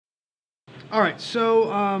All right, so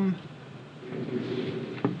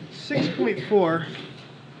 6.4,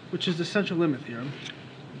 which is the central limit theorem.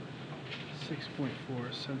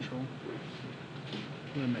 6.4 central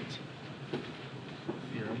limit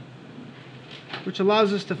theorem, which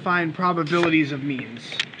allows us to find probabilities of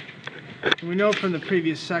means. And we know from the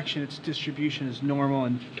previous section its distribution is normal,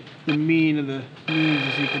 and the mean of the means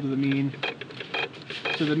is equal to the mean.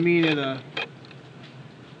 So the mean of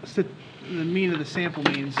the sample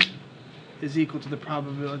means is equal to the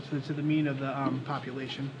probability to the mean of the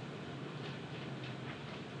population.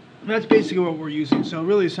 And that's basically what we're using. So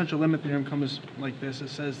really, the central limit theorem comes like this. It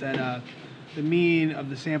says that the mean of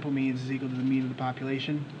the sample means is equal to the mean of the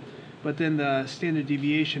population. But then the standard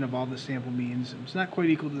deviation of all the sample means, it's not quite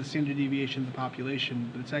equal to the standard deviation of the population,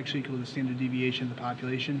 but it's actually equal to the standard deviation of the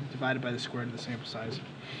population divided by the square root of the sample size.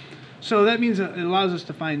 So that means it allows us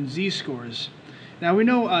to find z-scores. Now we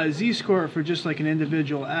know z-score for just like an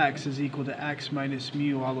individual x is equal to x minus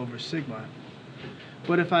mu all over sigma.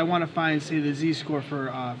 But if I want to find, say, the z-score for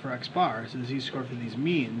x bar, so the z-score for these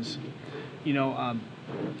means, you know,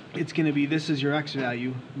 it's going to be, this is your x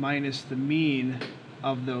value minus the mean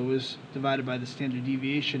of those divided by the standard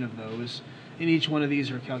deviation of those, and each one of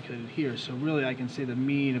these are calculated here. So really I can say the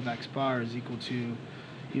mean of x bar is equal to,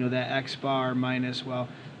 you know, that x bar minus, well,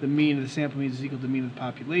 the mean of the sample means is equal to the mean of the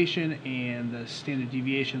population, and the standard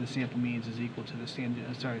deviation of the sample means is equal to the standard,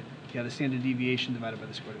 the standard deviation divided by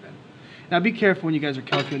the square root of n. Now be careful when you guys are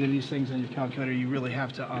calculating these things on your calculator. You really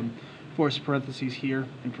have to force parentheses here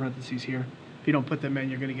and parentheses here. If you don't put them in,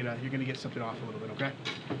 you're gonna get something off a little bit, okay?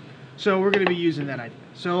 So we're going to be using that idea.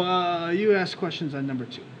 So you asked questions on number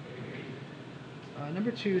 2. Number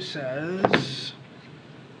 2 says,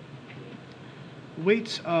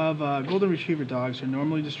 weights of golden retriever dogs are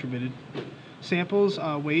normally distributed. Samples,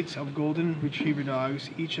 weights of golden retriever dogs,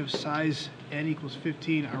 each of size n equals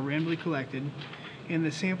 15, are randomly collected, and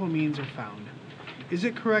the sample means are found. Is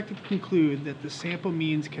it correct to conclude that the sample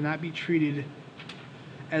means cannot be treated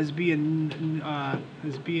as being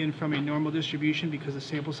from a normal distribution because the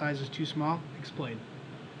sample size is too small? Explain.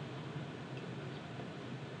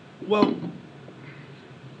 Well,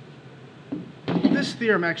 this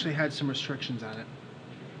theorem actually had some restrictions on it.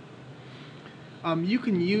 You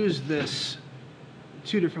can use this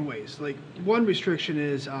 2 different ways. Like, one restriction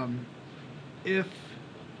is if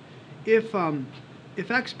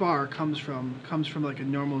x bar comes from a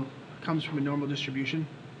normal distribution.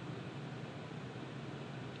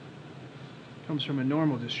 Comes from a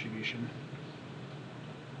normal distribution,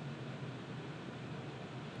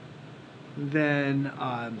 then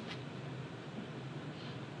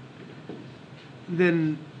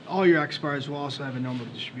all your x bars will also have a normal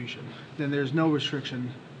distribution. Then there's no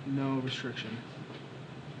restriction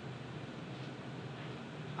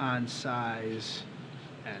on size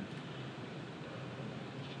n.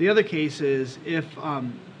 The other case is if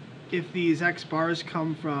these x bars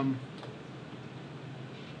come from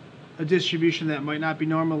a distribution that might not be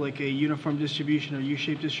normal, like a uniform distribution or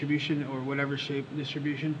U-shaped distribution or whatever shape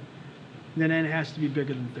distribution, then n has to be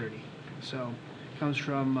bigger than 30. So it comes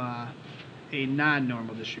from a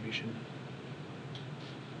non-normal distribution.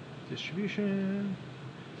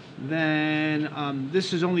 Then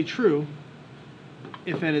this is only true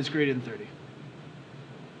if n is greater than 30.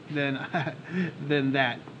 Then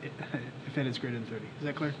that, if n is greater than 30. Is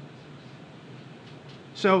that clear?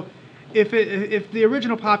 So if the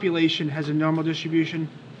original population has a normal distribution,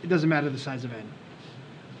 it doesn't matter the size of n.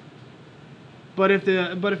 But if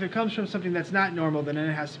it comes from something that's not normal, then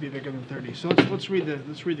n has to be bigger than 30. So let's read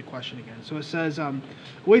the question again. So it says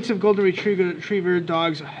weights of golden retriever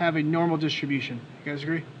dogs have a normal distribution. You guys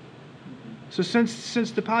agree? So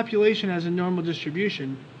since the population has a normal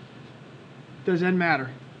distribution, does n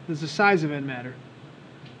matter? Does the size of n matter?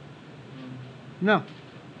 No.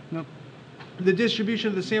 Nope. The distribution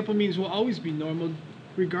of the sample means will always be normal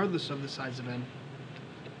regardless of the size of n.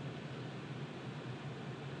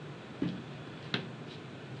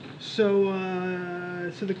 So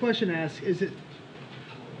the question asks, is it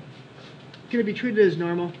going to be treated as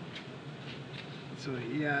normal? So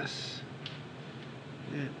yes,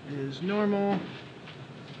 it is normal. I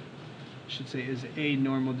should say is a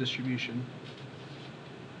normal distribution.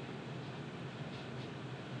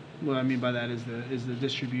 What I mean by that is the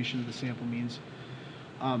distribution of the sample means,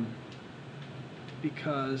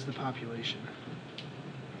 because the population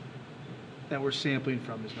that we're sampling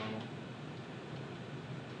from is normal.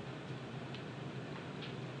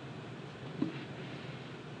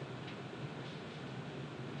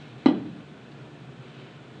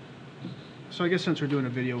 So I guess since we're doing a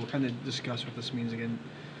video, we'll kind of discuss what this means again.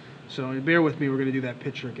 So bear with me, we're going to do that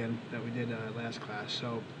picture again that we did last class.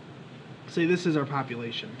 So say this is our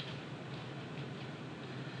population.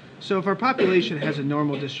 So if our population has a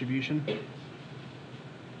normal distribution,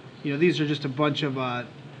 these are just a bunch of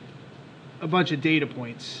data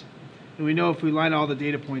points, and we know if we line all the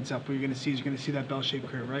data points up, what you're going to see that bell-shaped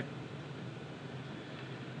curve, right?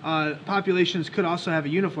 Populations could also have a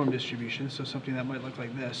uniform distribution, so something that might look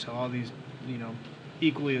like this. So all these,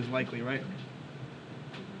 equally as likely, right?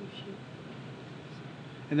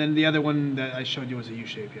 And then the other one that I showed you was a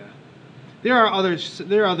U-shape, yeah. There are other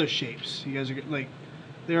shapes. You guys are like,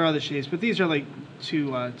 there are other shapes, but these are like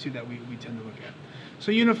two that we tend to look at.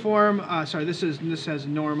 So uniform. Sorry, this says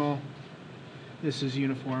normal. This is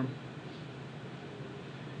uniform.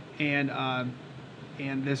 And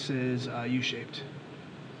this is U-shaped.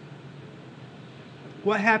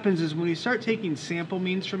 What happens is when we start taking sample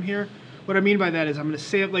means from here, what I mean by that is I'm going to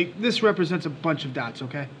say, like, this represents a bunch of dots,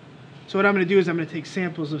 okay? So what I'm going to do is I'm going to take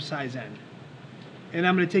samples of size n, and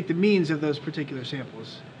I'm going to take the means of those particular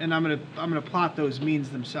samples, and I'm going to plot those means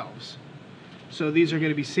themselves. So these are going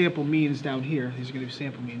to be sample means down here. These are going to be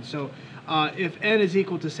sample means. So if n is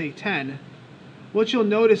equal to, say, 10, what you'll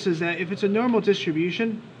notice is that if it's a normal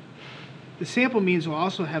distribution, the sample means will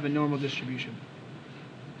also have a normal distribution.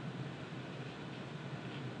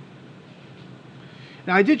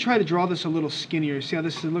 Now I did try to draw this a little skinnier. See how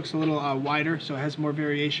this looks a little wider, so it has more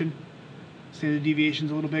variation. Standard deviation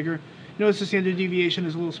is a little bigger. Notice the standard deviation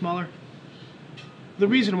is a little smaller. The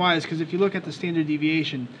reason why is because if you look at the standard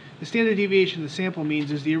deviation of the sample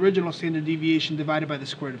means is the original standard deviation divided by the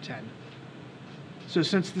square root of 10. So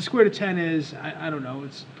since the square root of 10 is, I don't know,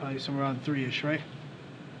 it's probably somewhere around 3-ish, right?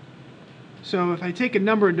 So if I take a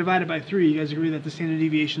number and divide it by 3, you guys agree that the standard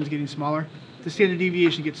deviation is getting smaller? If the standard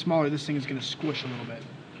deviation gets smaller, this thing is going to squish a little bit.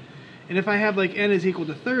 And if I have like n is equal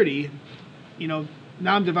to 30,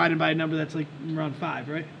 now I'm divided by a number that's like around 5,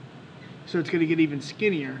 right? So it's going to get even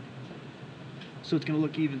skinnier. So it's going to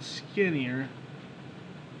look even skinnier.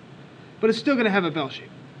 But it's still going to have a bell shape.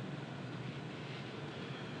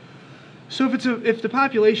 So if the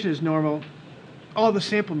population is normal, all the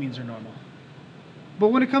sample means are normal. But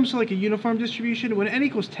when it comes to like a uniform distribution, when n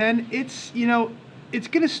equals 10, it's it's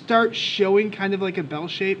going to start showing kind of like a bell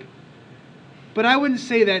shape. But I wouldn't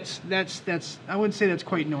say that's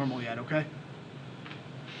quite normal yet, okay?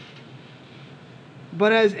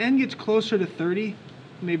 But as n gets closer to 30,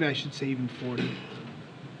 maybe I should say even 40.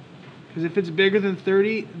 Because if it's bigger than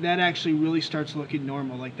 30, that actually really starts looking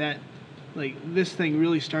normal. Like that, like this thing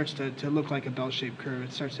really starts to look like a bell-shaped curve.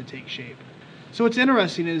 It starts to take shape. So what's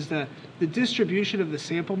interesting is the distribution of the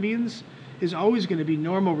sample means is always going to be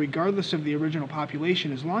normal regardless of the original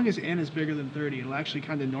population. As long as n is bigger than 30, it'll actually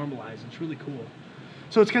kind of normalize. It's really cool.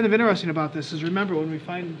 So what's kind of interesting about this is, remember, when we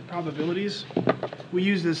find probabilities, we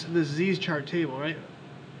use this z-chart table, right?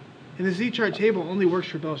 And the z-chart table only works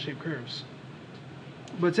for bell-shaped curves.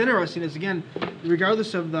 What's interesting is, again,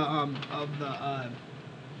 regardless of the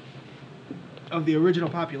original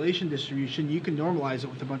population distribution, you can normalize it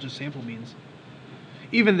with a bunch of sample means.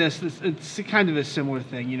 Even this it's kind of a similar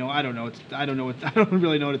thing. I don't know. I don't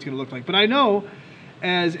really know what it's going to look like. But I know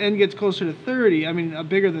as n gets closer to 30,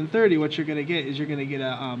 bigger than 30, what you're going to get is you're going to get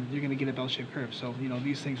a bell-shaped curve. So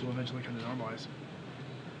these things will eventually kind of normalize.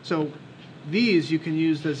 So these you can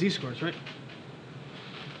use the z-scores, right?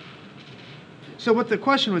 So what the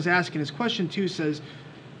question was asking is, question 2 says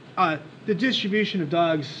the distribution of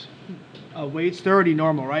dogs' weights, they're already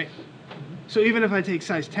normal, right? So even if I take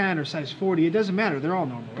size 10 or size 40, it doesn't matter. They're all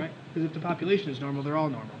normal, right? Because if the population is normal, they're all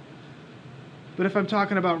normal. But if I'm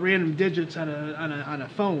talking about random digits on a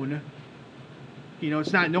phone,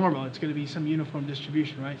 it's not normal. It's going to be some uniform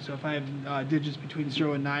distribution, right? So if I have digits between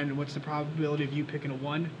 0 and 9, what's the probability of you picking a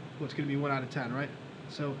 1? Well, it's going to be 1 out of 10, right?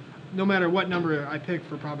 So no matter what number I pick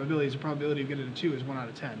for probabilities, the probability of getting a 2 is 1 out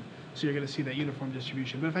of 10. So you're going to see that uniform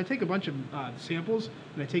distribution. But if I take a bunch of samples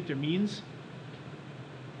and I take their means,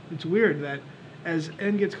 it's weird that as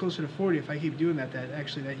n gets closer to 40, if I keep doing that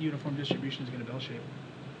actually that uniform distribution is going to bell shape.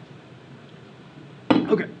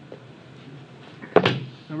 Okay.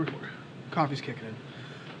 Number 4. Coffee's kicking in.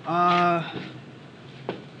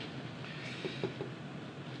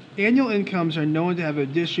 Annual incomes are known to have a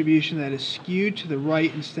distribution that is skewed to the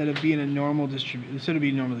right instead of being normally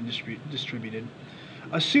distributed.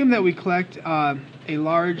 Assume that we collect a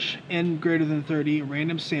large n greater than 30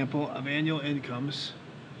 random sample of annual incomes.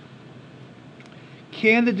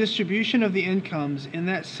 Can the distribution of the incomes in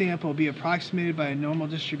that sample be approximated by a normal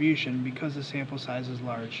distribution because the sample size is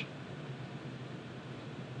large?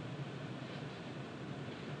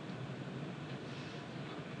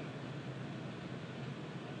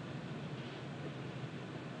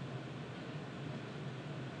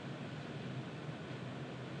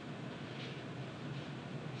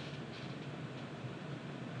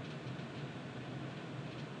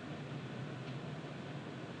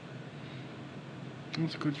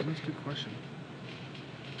 That's a good question.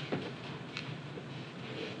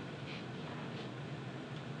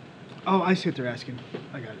 Oh, I see what they're asking.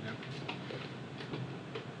 I got it now.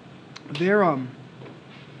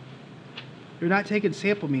 They're not taking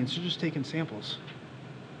sample means, they're just taking samples.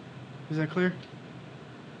 Is that clear?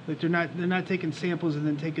 Like they're not taking samples and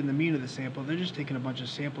then taking the mean of the sample. They're just taking a bunch of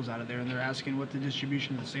samples out of there and they're asking what the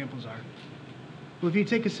distribution of the samples are. Well, if you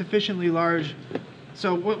take a sufficiently large,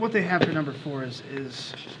 so what they have for number 4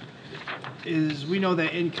 is we know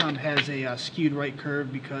that income has a skewed right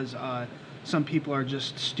curve because some people are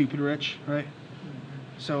just stupid rich, right?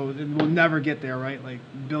 So we'll never get there, right? Like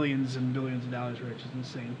billions and billions of dollars rich is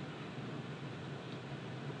insane.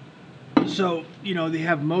 So, you know, they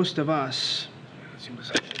have most of us. Let's see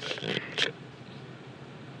what's up.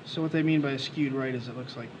 So what they mean by a skewed right is it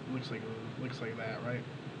looks like that, right?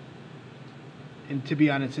 And to be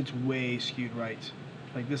honest, it's way skewed right.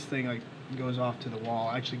 Like this thing like goes off to the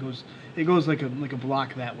wall. Actually it goes like a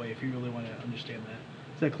block that way if you really want to understand that.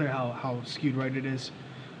 Is that clear how skewed right it is?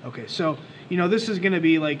 Okay, so you know this is going to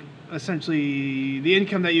be like essentially the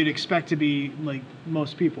income that you'd expect to be like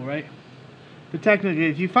most people, right? But technically,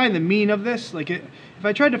 if you find the mean of this, like if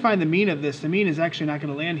I tried to find the mean of this, the mean is actually not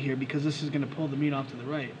going to land here because this is going to pull the mean off to the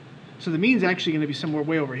right. So the mean's actually going to be somewhere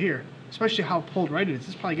way over here, especially how pulled right it is.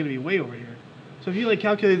 It's probably going to be way over here. So if you like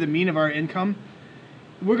calculate the mean of our income,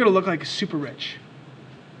 we're going to look like super rich.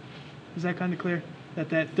 Is that kind of clear? That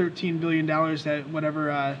 $13 billion that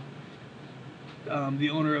whatever the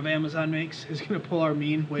owner of Amazon makes is going to pull our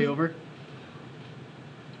mean way over.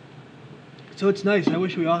 So it's nice. I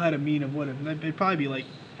wish we all had a mean of what it'd probably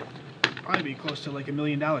be close to like $1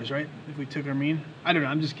 million, right? If we took our mean. I don't know.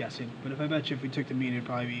 I'm just guessing. But if I bet you if we took the mean, it'd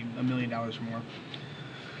probably be $1 million or more.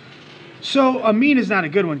 So a mean is not a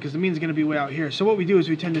good one because the mean is going to be way out here. So what we do is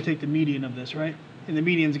we tend to take the median of this, right? And the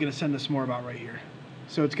median is going to send us more about right here.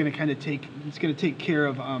 So it's going to kind of take care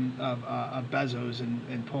of Bezos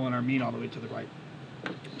and pulling our mean all the way to the right.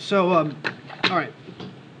 So all right.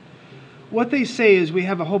 What they say is we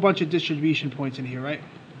have a whole bunch of distribution points in here, right?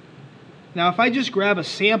 Now, if I just grab a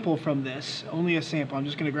sample from this, only a sample, I'm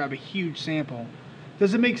just going to grab a huge sample.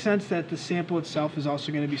 Does it make sense that the sample itself is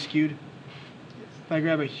also going to be skewed? If I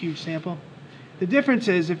grab a huge sample? The difference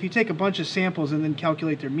is if you take a bunch of samples and then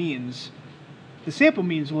calculate their means, the sample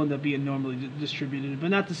means will end up being normally distributed, but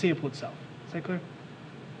not the sample itself. Is that clear?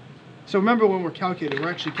 So remember when we're calculating, we're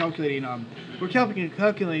actually calculating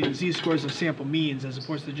calculating z-scores of sample means as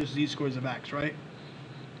opposed to just z-scores of x, right?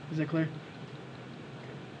 Is that clear?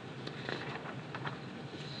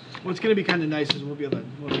 What's going to be kind of nice is we'll be able to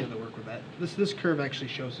work with that. This curve actually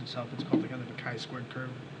shows itself. It's called kind of a chi-squared curve.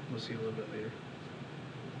 We'll see a little bit later.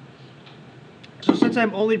 So since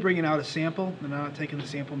I'm only bringing out a sample and I'm not taking the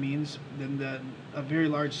sample means, then a very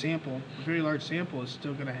large sample is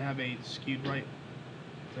still going to have a skewed right.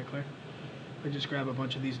 Is that clear? If I just grab a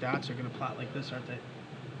bunch of these dots, they're going to plot like this, aren't they?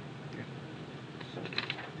 Okay.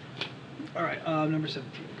 All right, number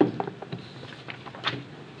 17.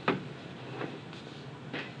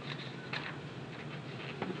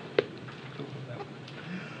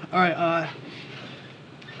 All right,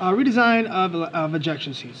 redesign of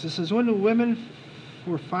ejection seats. This is when women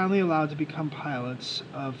were finally allowed to become pilots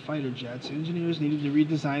of fighter jets. Engineers needed to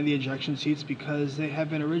redesign the ejection seats because they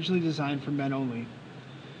had been originally designed for men only.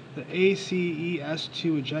 The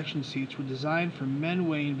ACES-2 ejection seats were designed for men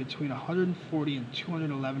weighing between 140 and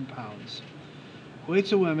 211 pounds.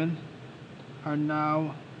 Weights of women are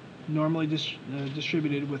now normally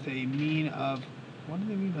distributed with a mean of, what do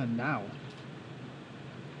they mean by now?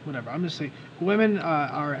 Whatever, I'm just saying, women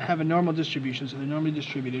have a normal distribution, so they're normally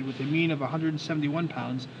distributed with a mean of 171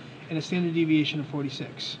 pounds and a standard deviation of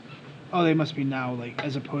 46. Oh, they must be now, like,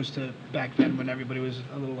 as opposed to back then when everybody was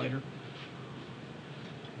a little lighter.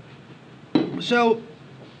 So,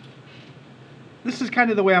 this is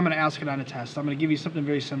kind of the way I'm going to ask it on a test. I'm going to give you something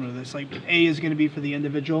very similar to this. Like, A is going to be for the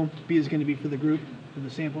individual, B is going to be for the group, for the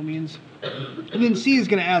sample means. And then C is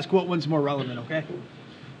going to ask what one's more relevant, okay?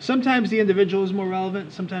 Sometimes the individual is more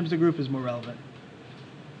relevant, sometimes the group is more relevant.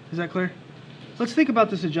 Is that clear? Let's think about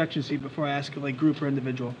this ejection seat before I ask like group or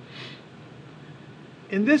individual.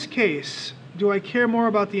 In this case, do I care more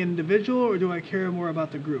about the individual or do I care more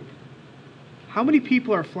about the group? How many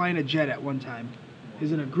people are flying a jet at one time?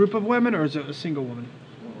 Is it a group of women or is it a single woman?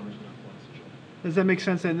 Does that make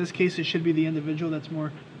sense that in this case it should be the individual that's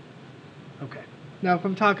more? Okay. Now if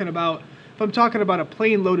I'm talking about a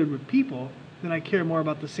plane loaded with people, then I care more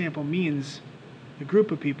about the sample means, the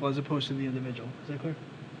group of people, as opposed to the individual. Is that clear?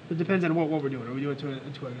 It depends on what we're doing. Are we doing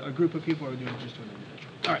it to a group of people or are we doing it just to an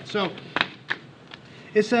individual? All right, so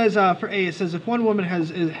It says, for A, it says if one woman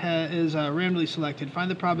is randomly selected,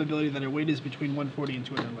 find the probability that her weight is between 140 and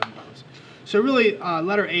 211 pounds. So really,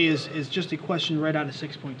 letter A is just a question right out of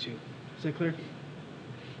 6.2. Is that clear?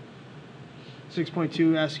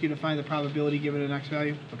 6.2 asks you to find the probability given an X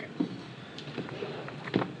value. Okay.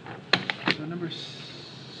 So number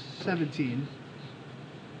 17.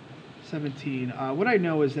 What I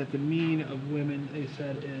know is that the mean of women, they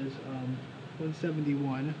said, is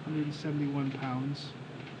 171 pounds.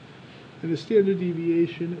 And the standard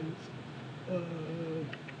deviation is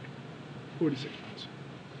 46 pounds.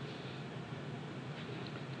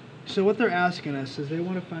 So what they're asking us is they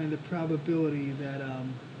want to find the probability that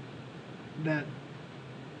that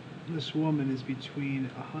this woman is between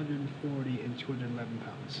 140 and 211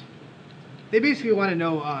 pounds. They basically want to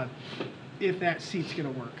know if that seat's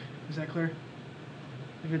going to work. Is that clear?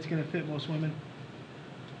 If it's going to fit most women?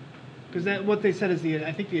 Because that what they said is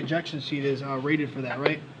I think the ejection seat is rated for that,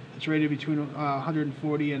 right? It's rated between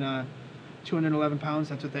 140 and 211 pounds.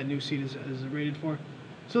 That's what that new seat is rated for.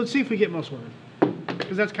 So let's see if we get most women,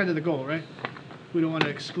 because that's kind of the goal, right? We don't want to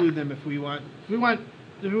exclude them if we want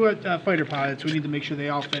fighter pilots. We need to make sure they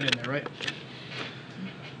all fit in there, right?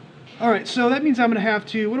 All right. So that means I'm going to have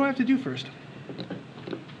to. What do I have to do first?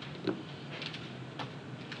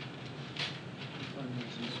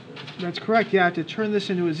 That's correct. Yeah, I have to turn this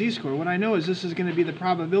into a z-score. What I know is this is going to be the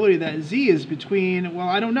probability that z is between, well,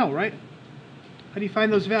 I don't know, right? How do you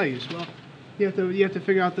find those values? Well, you have to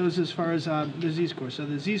figure out those as far as the z-score. So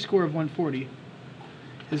the z-score of 140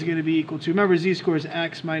 is going to be equal to, remember z-score is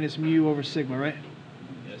x minus mu over sigma, right?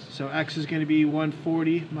 Yes. So x is going to be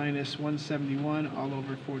 140 minus 171 all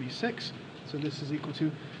over 46. So this is equal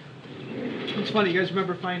to, it's funny, you guys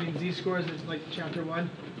remember finding z-scores? It's like chapter 1.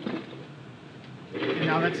 And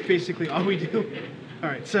now that's basically all we do. All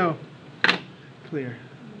right, so clear.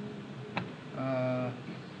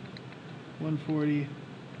 140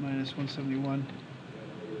 minus 171.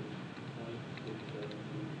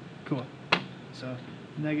 Cool. So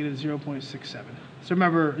negative 0.67. So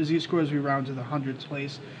remember, z-scores we round to the hundredths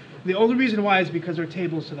place. The only reason why is because our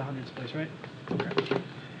table's to the hundredths place, right? Okay.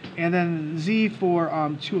 And then z for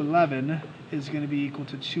 211 is going to be equal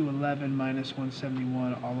to 211 minus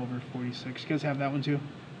 171 all over 46. You guys have that one too?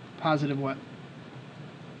 Positive what?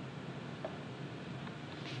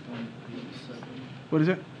 0.87. What is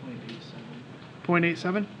it? 0.87.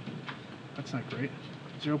 0.87? That's not great.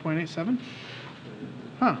 0.87?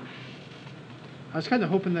 Huh. I was kind of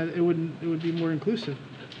hoping that it would be more inclusive.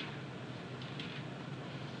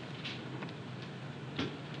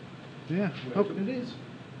 Yeah. Okay. It is.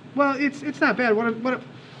 Well, it's not bad.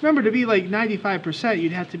 Remember, to be like 95%,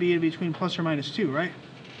 you'd have to be in between plus or minus 2, right?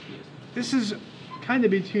 Yes. This is kind of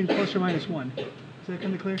between plus or minus 1. Is that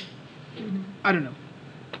kind of clear? Mm-hmm. I don't know.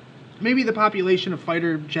 Maybe the population of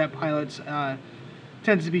fighter jet pilots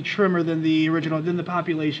tends to be trimmer than the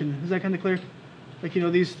population. Is that kind of clear? Like, you know,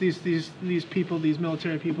 these people, these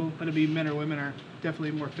military people, whether it be men or women, are definitely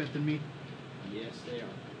more fit than me. Yes, they are.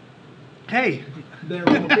 Hey! They're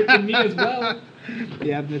more fit than me as well.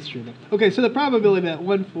 Yeah, that's true. Okay, so the probability that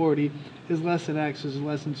 140 is less than x is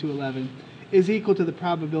less than 211 is equal to the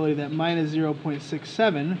probability that minus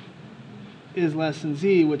 0.67 is less than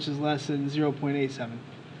z, which is less than 0.87.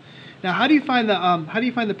 Now, how do you find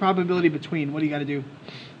the probability between? What do you got to do?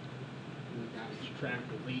 We gotta subtract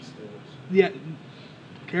the least scores. Yeah,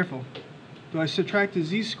 careful. Do I subtract the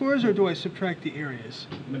z-scores or do I subtract the areas?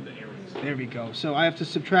 With the areas. There we go. So I have to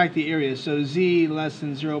subtract the areas. So z less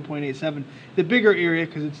than 0.87, the bigger area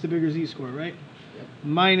because it's the bigger z-score, right? Yep.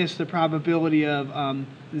 Minus the probability of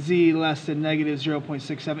z less than negative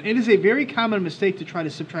 0.67. It is a very common mistake to try to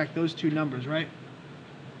subtract those two numbers, right?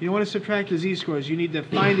 You don't want to subtract the z-scores. You need to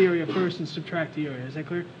find the area first and subtract the area. Is that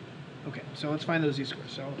clear? Okay, so let's find those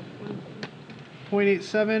z-scores. So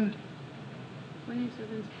 0.87.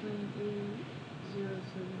 27 is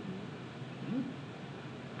 0.807.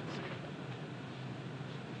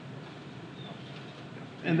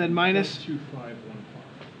 And then minus 2514.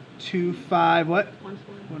 25 what? 1.4.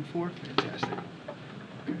 1.4. Fantastic.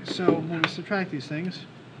 Okay, so when we subtract these things,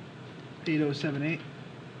 8078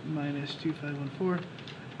 minus 2514,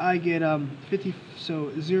 I get 50.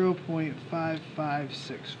 So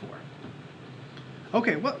 0.5564.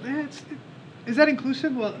 Okay, well, is that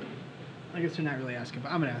inclusive? Well, I guess they're not really asking,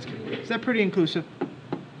 but I'm gonna ask you. Is that pretty inclusive?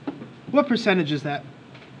 What percentage is that?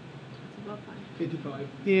 It's above 5. 55.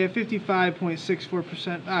 Yeah,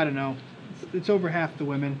 55.64%. I don't know. It's over half the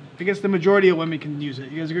women. I guess the majority of women can use it.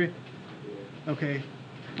 You guys agree? Okay.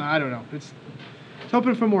 I don't know. It's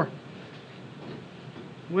hoping for more.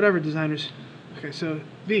 Whatever, designers. Okay, so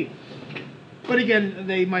V. But again,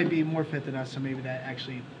 they might be more fit than us, so maybe that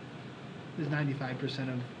actually is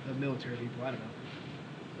 95% of military people. I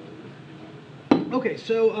don't know. Okay,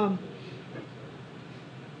 so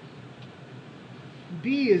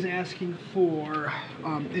B is asking for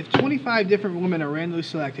if 25 different women are randomly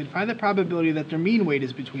selected, find the probability that their mean weight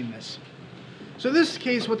is between this. So in this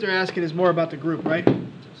case, what they're asking is more about the group, right?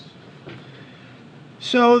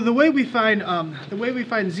 So the way we find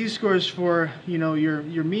z-scores for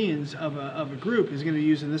your means of a group is going to be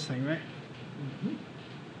using this thing, right?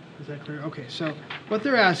 Is that clear? Okay, so what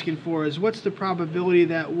they're asking for is what's the probability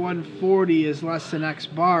that 140 is less than x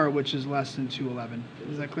bar, which is less than 211.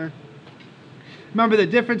 Is that clear? Remember the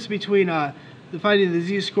difference between finding the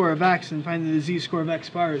z-score of x and finding the z-score of x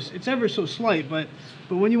bars. It's ever so slight, but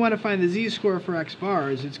when you want to find the z-score for x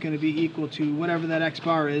bars, it's going to be equal to whatever that x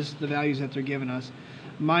bar is, the values that they're giving us,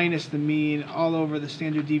 minus the mean all over the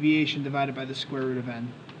standard deviation divided by the square root of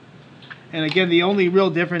n. And again, the only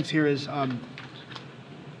real difference here is,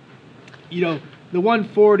 the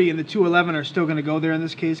 140 and the 211 are still going to go there in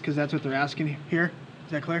this case because that's what they're asking here.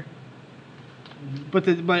 Is that clear? But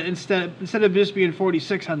instead of just being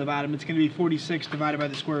 46 on the bottom, it's going to be 46 divided by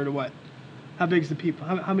the square root of what? How big's the people?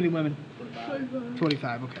 How many women?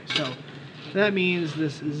 25. Okay, so that means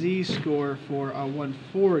this z-score for a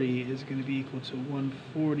 140 is going to be equal to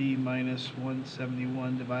 140 minus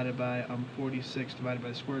 171 divided by 46 divided by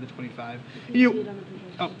the square root of 25.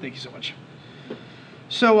 Oh, thank you so much.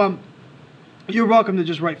 So you're welcome to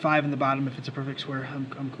just write 5 in the bottom if it's a perfect square.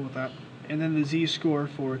 I'm cool with that. And then the z-score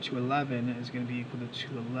for 211 is going to be equal to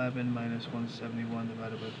 211 minus 171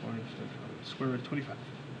 divided by 46, square root of 25.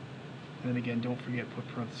 And then again, don't forget put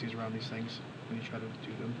parentheses around these things when you try to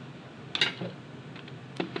do them.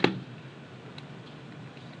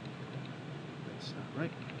 That's not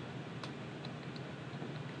right.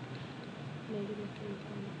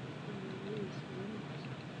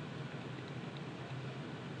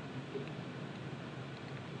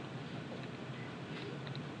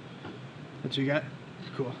 What you got?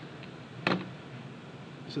 Cool.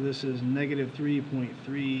 So this is negative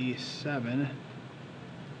 3.37.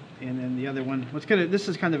 And then the other one, this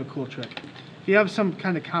is kind of a cool trick. If you have some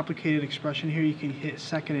kind of complicated expression here, you can hit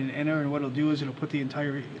second and enter, and what it'll do is it'll put the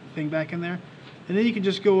entire thing back in there. And then you can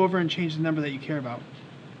just go over and change the number that you care about.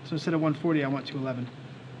 So instead of 140, I want 211.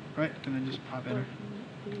 Right? And then just pop enter.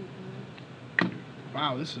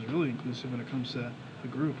 Wow, this is really inclusive when it comes to a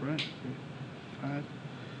group, right? 3, 5.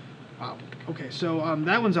 Wow. Okay, so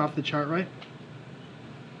that one's off the chart, right?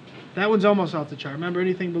 That one's almost off the chart. Remember,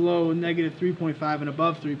 anything below negative 3.5 and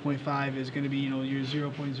above 3.5 is going to be, your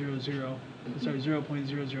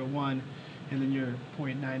 0.001, and then your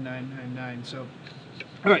 0.9999. So,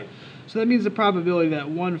 all right. So that means the probability that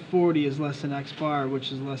 140 is less than x bar,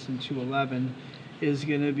 which is less than 211, is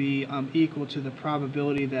going to be equal to the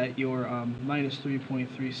probability that your minus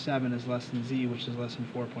 3.37 is less than z, which is less than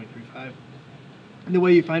 4.35. And the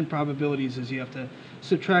way you find probabilities is you have to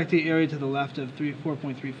subtract the area to the left of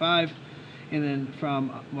 4.35, and then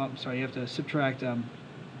you have to subtract,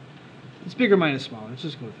 it's bigger minus smaller. Let's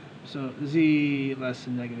just go with that. So z less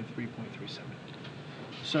than negative 3.37.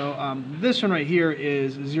 So this one right here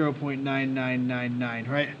is 0.9999,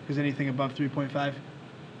 right? Because anything above 3.5,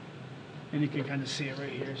 and you can kind of see it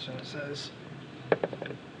right here. So it says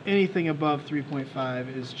anything above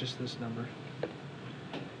 3.5 is just this number.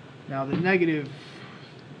 Now the negative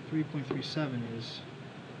 3.37 is,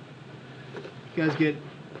 you guys get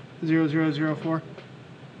 0.0004?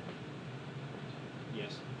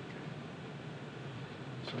 Yes.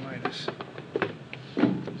 So minus 0.0004,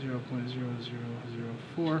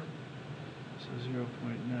 so 0.9995.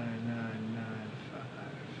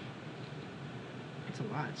 That's a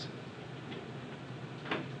lot.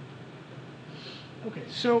 Okay,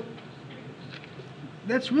 so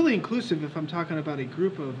that's really inclusive if I'm talking about a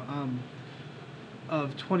group of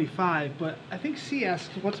 25, but I think C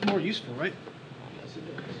asks what's more useful, right?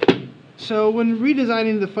 So when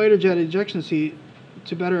redesigning the fighter jet ejection seat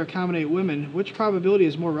to better accommodate women, which probability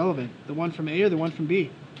is more relevant? The one from A or the one from B?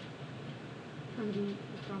 From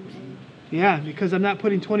A. Yeah, because I'm not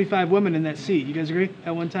putting 25 women in that seat. You guys agree?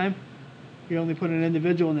 At one time? You're only putting an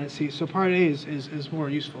individual in that seat. So part A is more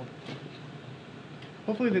useful.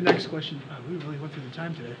 Hopefully the next question, we really went through the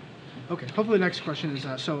time today. Okay, hopefully the next question is,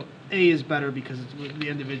 so A is better because it's the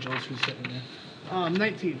individuals who's sitting there.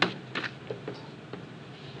 19.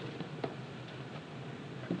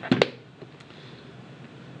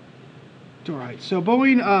 All right, so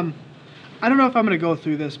Boeing, I don't know if I'm going to go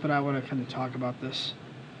through this, but I want to kind of talk about this.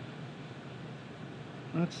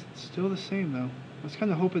 That's still the same, though. I was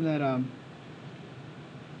kind of hoping that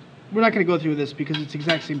we're not going to go through this because it's the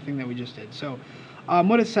exact same thing that we just did. So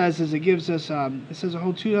what it says is it gives us, it says a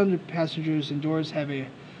whole 200 passengers and doors have a, it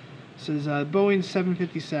says Boeing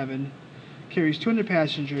 757 carries 200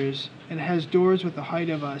 passengers and has doors with a height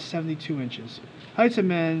of 72 inches. Heights of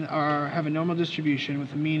men have a normal distribution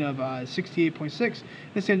with a mean of 68.6 and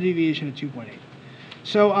a standard deviation of 2.8.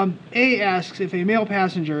 So A asks if a male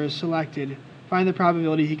passenger is selected, find the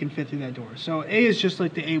probability he can fit through that door. So A is just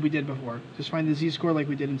like the A we did before. Just find the z-score like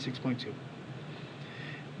we did in 6.2.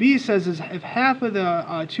 B says is if half of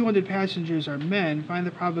the 200 passengers are men, find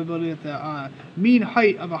the probability that the mean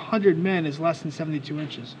height of 100 men is less than 72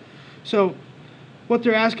 inches. So what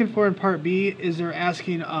they're asking for in part B is they're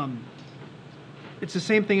asking, it's the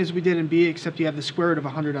same thing as we did in B, except you have the square root of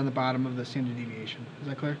 100 on the bottom of the standard deviation. Is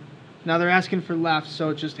that clear? Now they're asking for left, so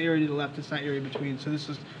it's just area to the left, it's not area between. So this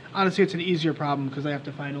is, honestly, it's an easier problem because I have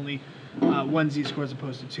to find only one z-score as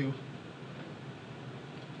opposed to two.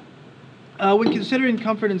 When considering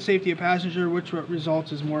comfort and safety of passenger, which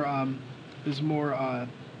result is more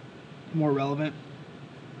relevant?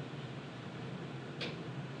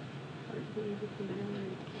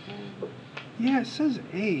 Yeah, it says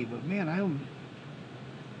A, but man, I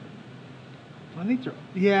think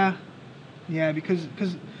they're because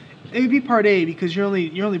it would be part A because you're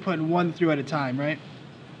only putting one through at a time, right?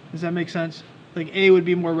 Does that make sense? Like A would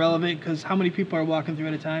be more relevant because how many people are walking through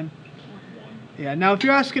at a time? Yeah. Now, if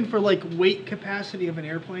you're asking for like weight capacity of an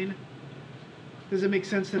airplane, does it make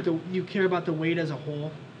sense that you care about the weight as a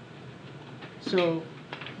whole? So,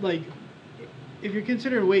 like, if you're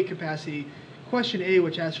considering weight capacity, question A,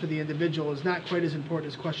 which asks for the individual, is not quite as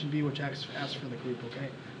important as question B, which asks for the group, okay?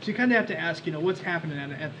 So you kind of have to ask, what's happening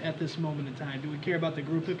at this moment in time? Do we care about the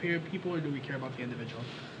group of people or do we care about the individual?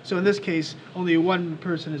 So in this case, only one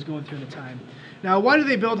person is going through at a time. Now, why do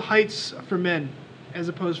they build heights for men as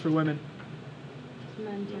opposed for women?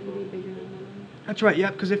 Men tend to be bigger than women. That's right,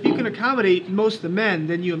 yep, because if you can accommodate most of the men,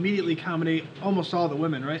 then you immediately accommodate almost all the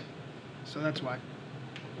women, right? So that's why.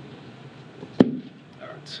 All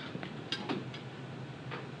right.